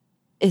that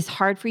is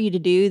hard for you to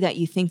do that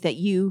you think that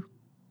you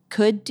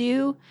could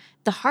do,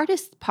 the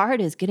hardest part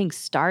is getting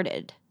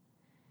started.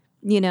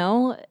 When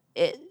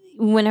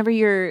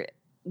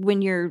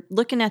you're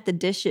looking at the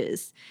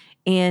dishes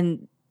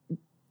and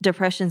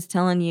depression's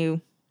telling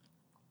you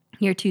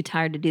you're too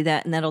tired to do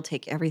that and that'll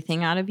take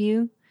everything out of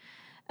you,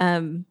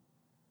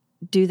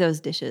 do those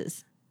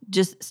dishes.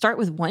 Just start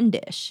with one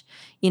dish.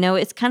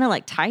 It's kind of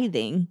like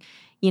tithing.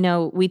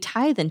 We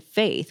tithe in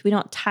faith. We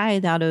don't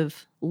tithe out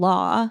of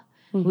law.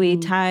 Mm-hmm. We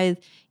tithe,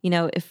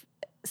 if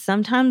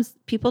sometimes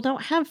people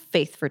don't have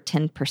faith for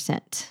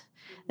 10%.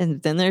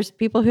 And then there's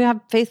people who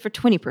have faith for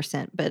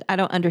 20%, but I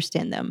don't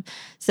understand them.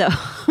 So,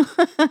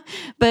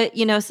 but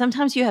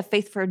sometimes you have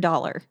faith for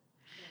 $1.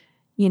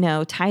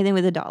 Tithing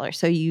with $1.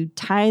 So you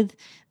tithe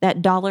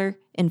that $1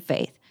 in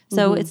faith.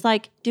 So it's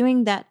like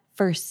doing that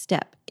first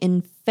step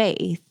in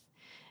faith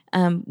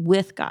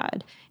with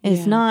God. And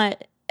it's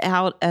not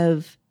out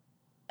of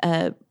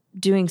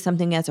doing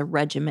something as a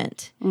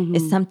regiment.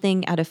 It's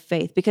something out of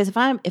faith. Because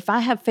if I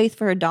have faith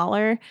for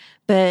 $1,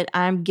 but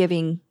I'm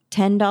giving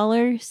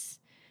 $10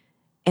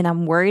 and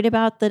I'm worried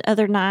about the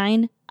other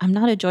 9, I'm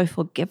not a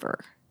joyful giver,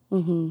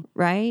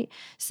 right?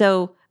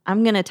 So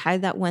I'm going to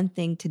tithe that one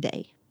thing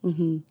today.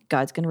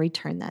 God's going to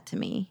return that to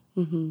me.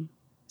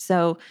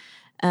 So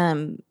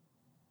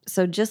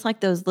just like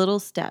those little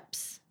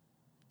steps,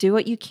 do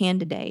what you can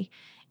today.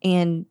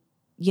 And,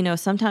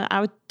 sometimes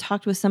I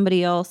talked with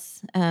somebody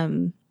else,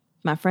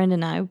 my friend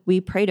and I, we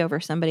prayed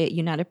over somebody at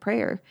United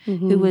Prayer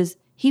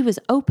he was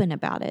open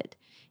about it.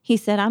 He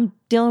said, I'm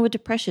dealing with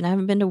depression. I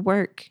haven't been to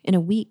work in a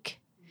week.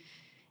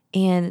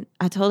 And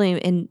I told him,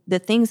 and the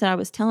things that I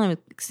was telling him,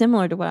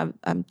 similar to what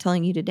I'm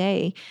telling you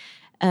today,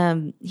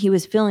 he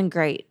was feeling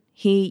great.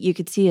 You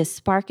could see a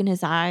spark in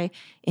his eye,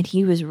 and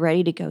he was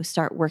ready to go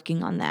start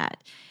working on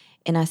that.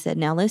 And I said,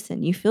 now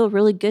listen, you feel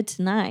really good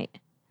tonight,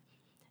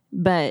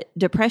 but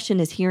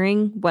depression is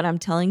hearing what I'm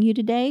telling you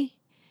today,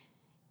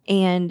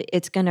 and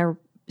it's going to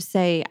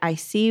say, I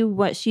see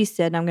what she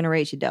said, and I'm going to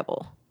raise you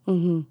double.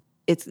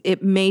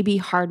 It may be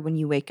hard when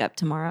you wake up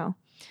tomorrow.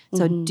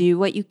 So do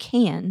what you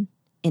can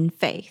in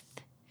faith.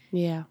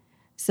 Yeah.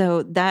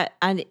 So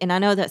I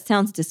know that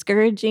sounds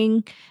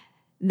discouraging,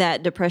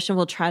 that depression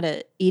will try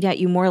to eat at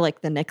you more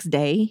like the next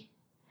day.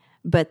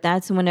 But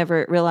that's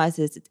whenever it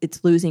realizes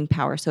it's losing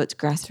power, so it's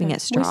grasping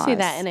at straws. We see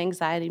that in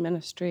anxiety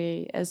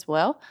ministry as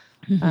well,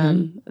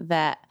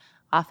 that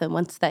often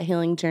once that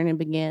healing journey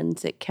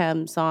begins, it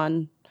comes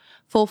on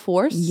full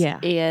force. Yeah.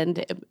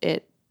 And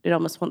it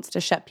almost wants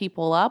to shut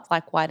people up.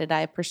 Like, why did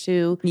I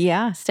pursue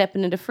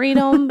stepping into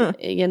freedom?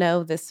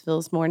 This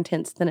feels more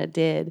intense than it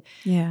did.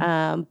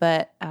 Yeah.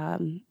 But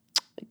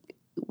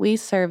we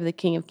serve the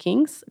King of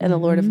Kings and the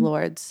Lord of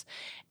Lords,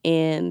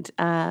 and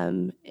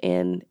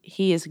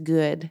He is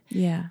good.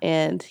 Yeah.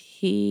 And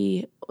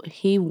He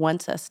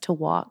wants us to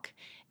walk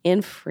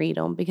in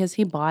freedom because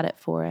He bought it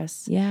for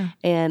us. Yeah.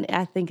 And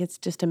I think it's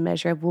just a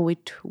measure of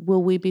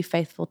will we be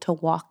faithful to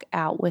walk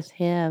out with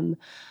Him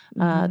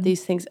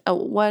these things.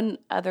 One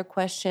other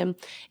question: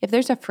 if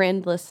there's a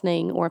friend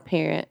listening or a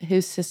parent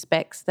who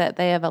suspects that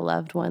they have a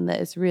loved one that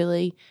is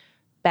really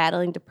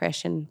battling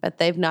depression, but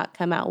they've not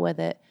come out with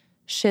it,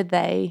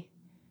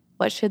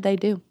 what should they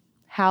do?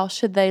 How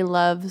should they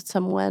love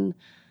someone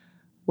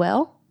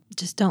well?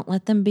 Just don't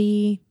let them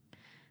be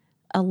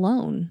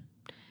alone.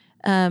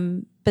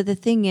 But the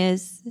thing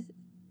is,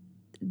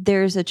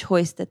 there's a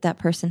choice that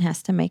person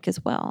has to make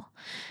as well.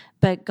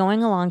 But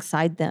going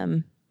alongside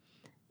them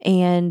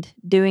and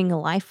doing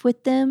life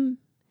with them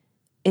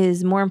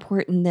is more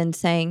important than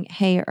saying,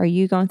 hey, are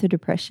you going through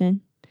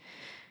depression?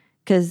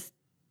 Because,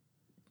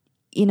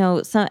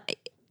 God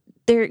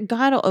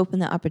will open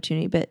the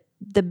opportunity. But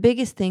the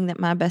biggest thing that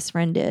my best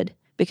friend did,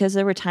 because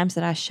there were times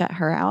that I shut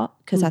her out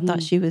because I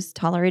thought she was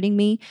tolerating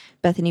me.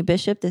 Bethany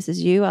Bishop, this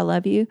is you. I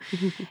love you.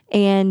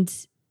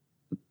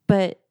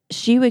 But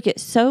she would get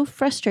so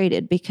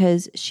frustrated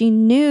because she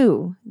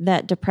knew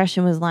that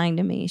depression was lying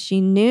to me.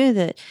 She knew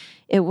that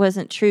it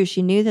wasn't true.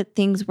 She knew that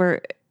things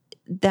were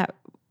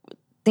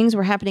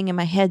happening in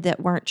my head that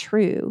weren't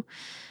true.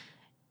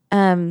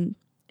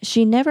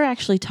 She never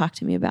actually talked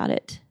to me about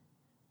it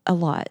a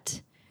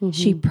lot. Mm-hmm.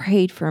 She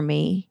prayed for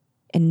me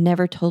and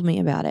never told me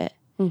about it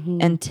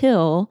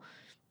until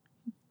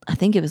I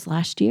think it was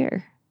last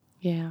year.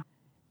 Yeah.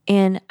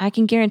 And I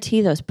can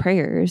guarantee those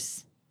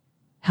prayers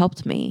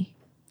helped me.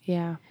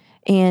 Yeah.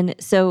 And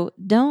so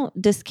don't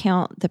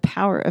discount the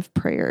power of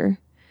prayer,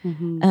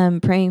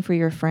 praying for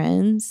your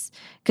friends,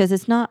 because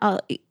it's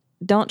not,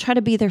 don't try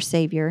to be their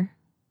savior.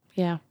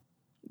 Yeah.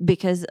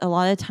 Because a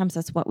lot of times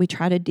that's what we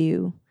try to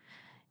do.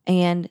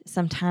 And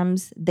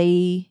sometimes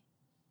when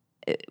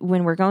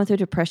we're going through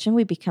depression,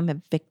 we become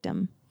a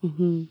victim.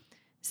 Mm-hmm.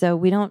 So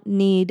we don't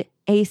need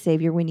a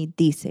savior. We need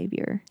the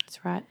savior.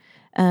 That's right.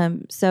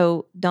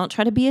 So don't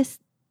try to be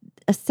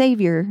a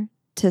savior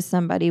to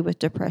somebody with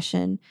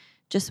depression.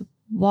 Just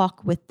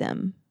walk with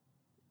them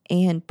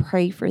and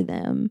pray for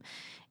them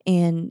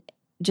and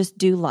just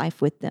do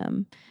life with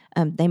them.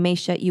 They may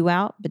shut you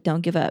out, but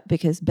don't give up,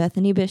 because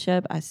Bethany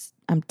Bishop,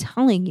 I'm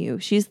telling you,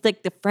 she's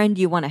like the friend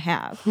you want to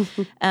have.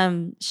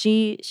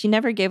 She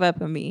never gave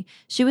up on me.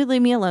 She would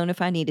leave me alone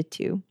if I needed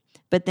to.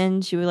 But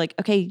then she would like,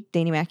 okay,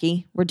 Danny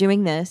Mackey, we're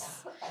doing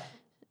this.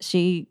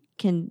 She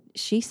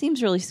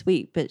seems really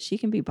sweet, but she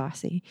can be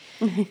bossy.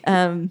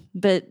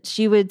 But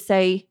she would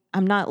say,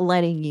 I'm not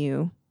letting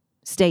you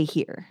stay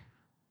here.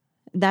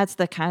 That's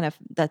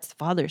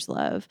Father's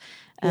love.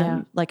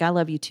 Like, I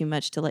love you too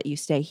much to let you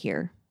stay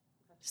here.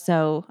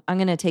 So I'm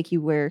going to take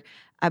you where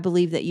I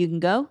believe that you can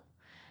go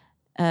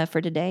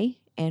for today,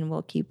 and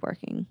we'll keep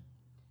working.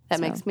 That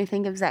makes me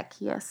think of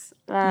Zacchaeus.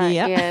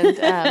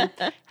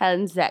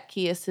 And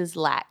Zacchaeus's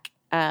lack.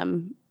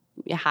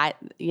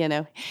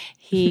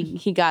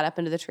 He got up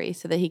into the tree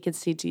so that he could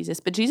see Jesus.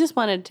 But Jesus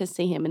wanted to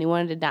see him, and he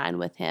wanted to dine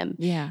with him.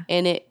 Yeah.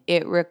 And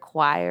it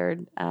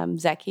required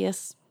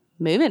Zacchaeus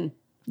moving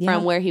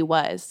from where he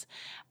was.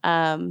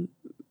 And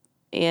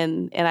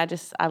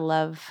I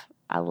love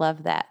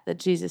that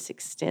Jesus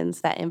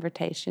extends that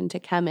invitation to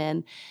come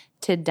in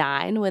to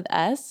dine with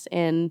us,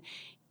 and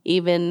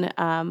even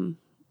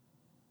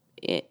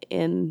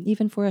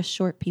for us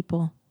short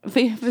people.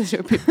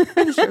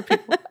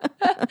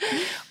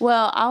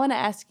 Well, I want to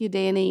ask you,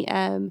 Danny,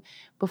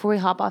 before we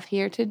hop off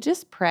here, to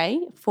just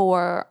pray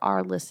for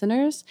our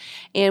listeners.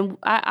 And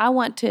I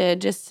want to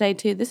just say,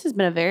 too, this has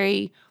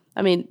been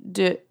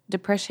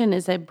depression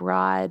is a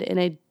broad and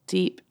a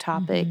deep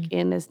topic. Mm-hmm.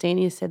 And as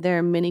Danny said, there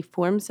are many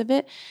forms of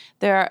it.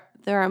 There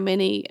are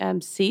many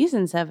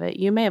seasons of it.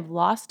 You may have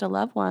lost a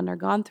loved one or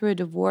gone through a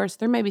divorce.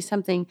 There may be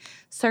something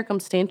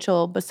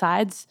circumstantial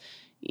besides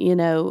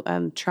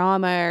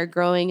trauma or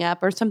growing up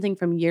or something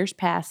from years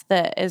past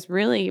that is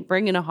really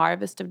bringing a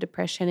harvest of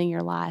depression in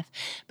your life.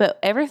 But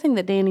everything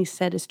that Danny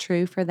said is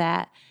true for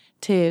that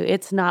too.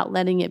 It's not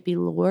letting it be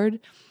Lord.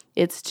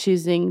 It's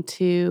choosing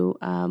to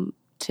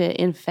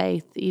in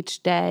faith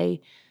each day,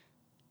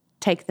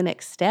 take the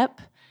next step,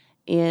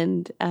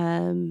 and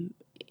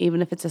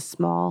even if it's a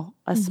small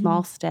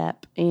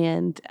step,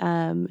 and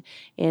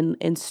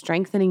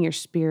strengthening your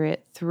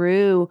spirit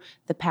through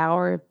the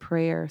power of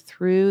prayer,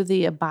 through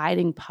the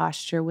abiding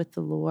posture with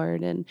the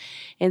Lord. And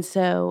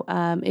so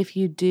if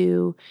you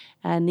do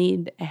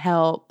need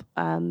help,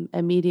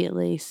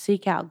 immediately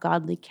seek out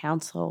godly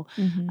counsel.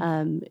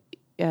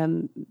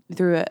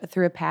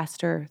 Through a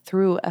pastor,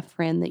 through a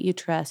friend that you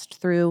trust,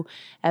 through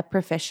a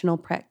professional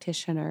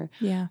practitioner.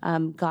 Yeah.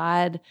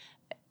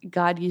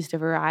 God used a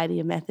variety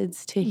of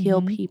methods to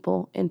heal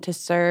people and to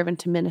serve and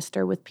to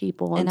minister with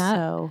people. And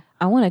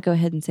I want to go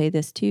ahead and say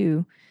this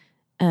too.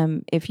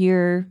 If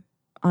you're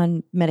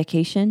on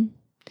medication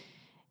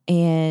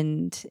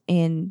and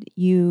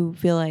you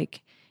feel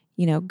like,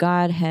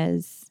 God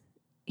has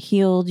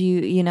healed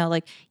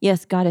you,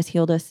 yes, God has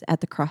healed us at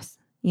the cross,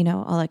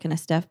 all that kind of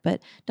stuff,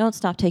 but don't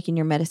stop taking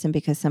your medicine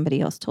because somebody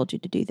else told you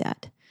to do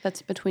that.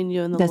 That's between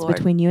you and the Lord. That's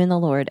between you and the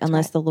Lord. That's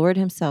unless the Lord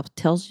himself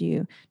tells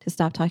you to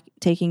stop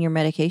taking your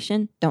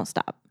medication, don't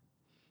stop.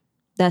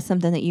 That's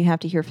something that you have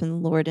to hear from the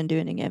Lord and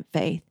doing it in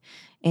faith.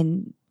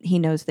 And he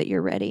knows that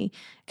you're ready.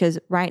 Because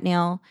right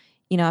now,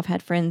 I've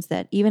had friends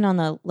that even on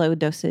the low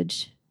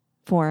dosage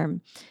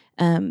form,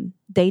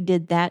 they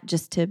did that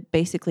just to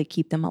basically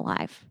keep them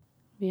alive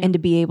and to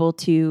be able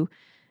to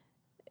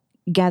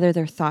gather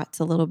their thoughts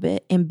a little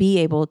bit and be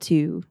able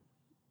to,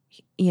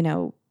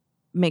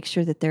 make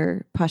sure that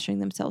they're posturing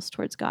themselves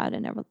towards God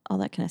and all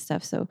that kind of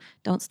stuff. So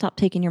don't stop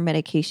taking your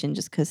medication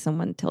just because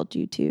someone told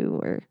you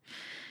to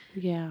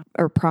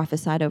or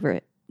prophesied over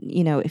it.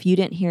 If you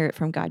didn't hear it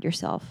from God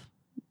yourself,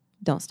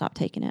 don't stop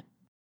taking it.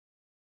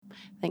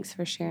 Thanks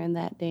for sharing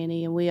that,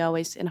 Danny. And we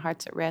always, in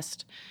Hearts at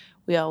Rest,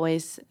 we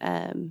always,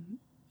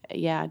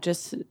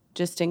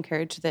 just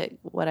encourage that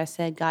what I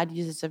said, God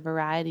uses a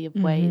variety of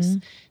ways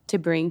to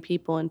bring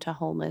people into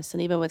wholeness.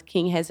 And even with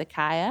King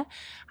Hezekiah,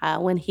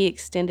 when he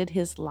extended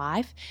his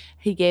life,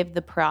 he gave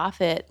the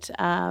prophet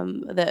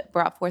that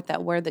brought forth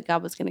that word that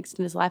God was going to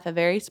extend his life a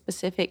very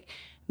specific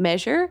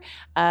measure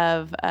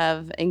of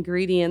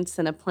ingredients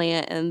in a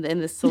plant and in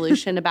the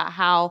solution about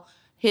how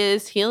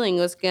his healing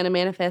was going to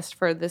manifest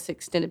for this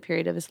extended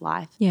period of his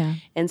life. Yeah.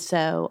 And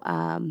so,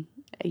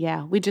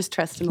 we just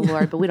trust in the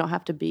Lord, but we don't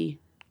have to be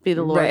the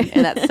Lord. Right.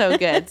 And that's so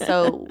good.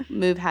 So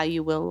move how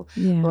you will,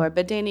 Yeah. Lord.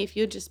 But Danny, if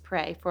you would just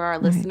pray for our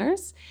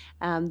listeners,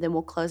 then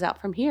we'll close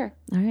out from here.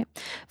 All right.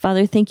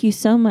 Father, thank you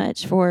so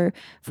much for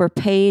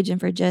Paige and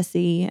for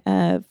Jesse,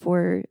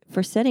 for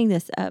setting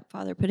this up,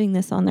 Father, putting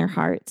this on their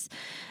hearts.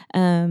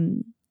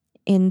 And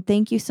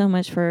thank you so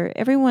much for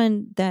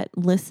everyone that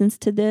listens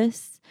to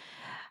this.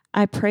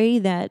 I pray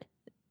that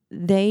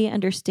they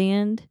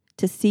understand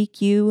to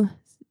seek you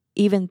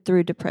even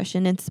through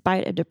depression, in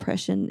spite of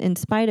depression, in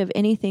spite of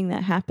anything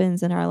that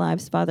happens in our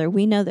lives, Father.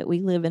 We know that we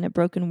live in a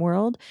broken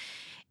world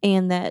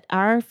and that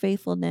our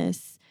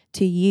faithfulness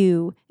to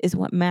you is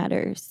what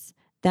matters.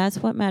 That's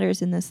what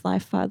matters in this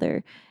life,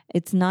 Father.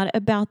 It's not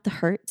about the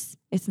hurts.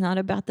 It's not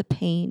about the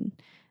pain,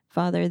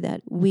 Father,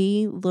 that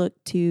we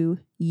look to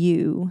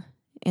you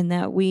and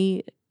that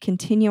we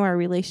continue our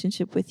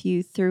relationship with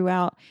you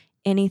throughout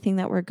anything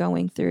that we're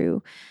going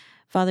through.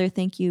 Father,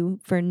 thank you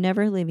for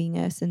never leaving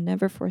us and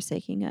never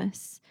forsaking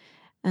us.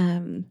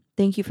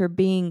 Thank you for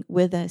being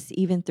with us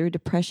even through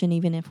depression,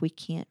 even if we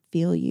can't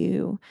feel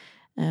you.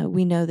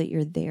 We know that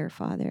you're there,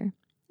 Father.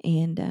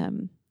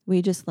 And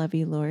we just love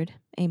you, Lord.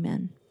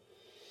 Amen.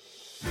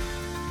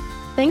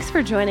 Thanks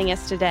for joining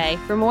us today.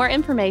 For more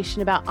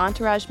information about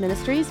Entourage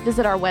Ministries,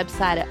 visit our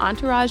website at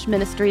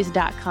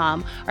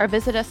entourageministries.com or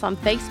visit us on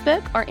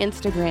Facebook or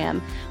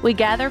Instagram. We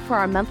gather for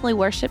our monthly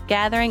worship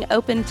gathering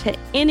open to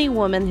any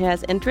woman who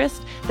has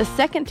interest the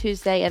second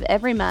Tuesday of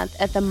every month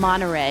at the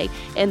Monterey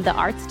in the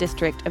Arts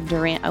District of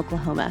Durant,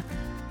 Oklahoma.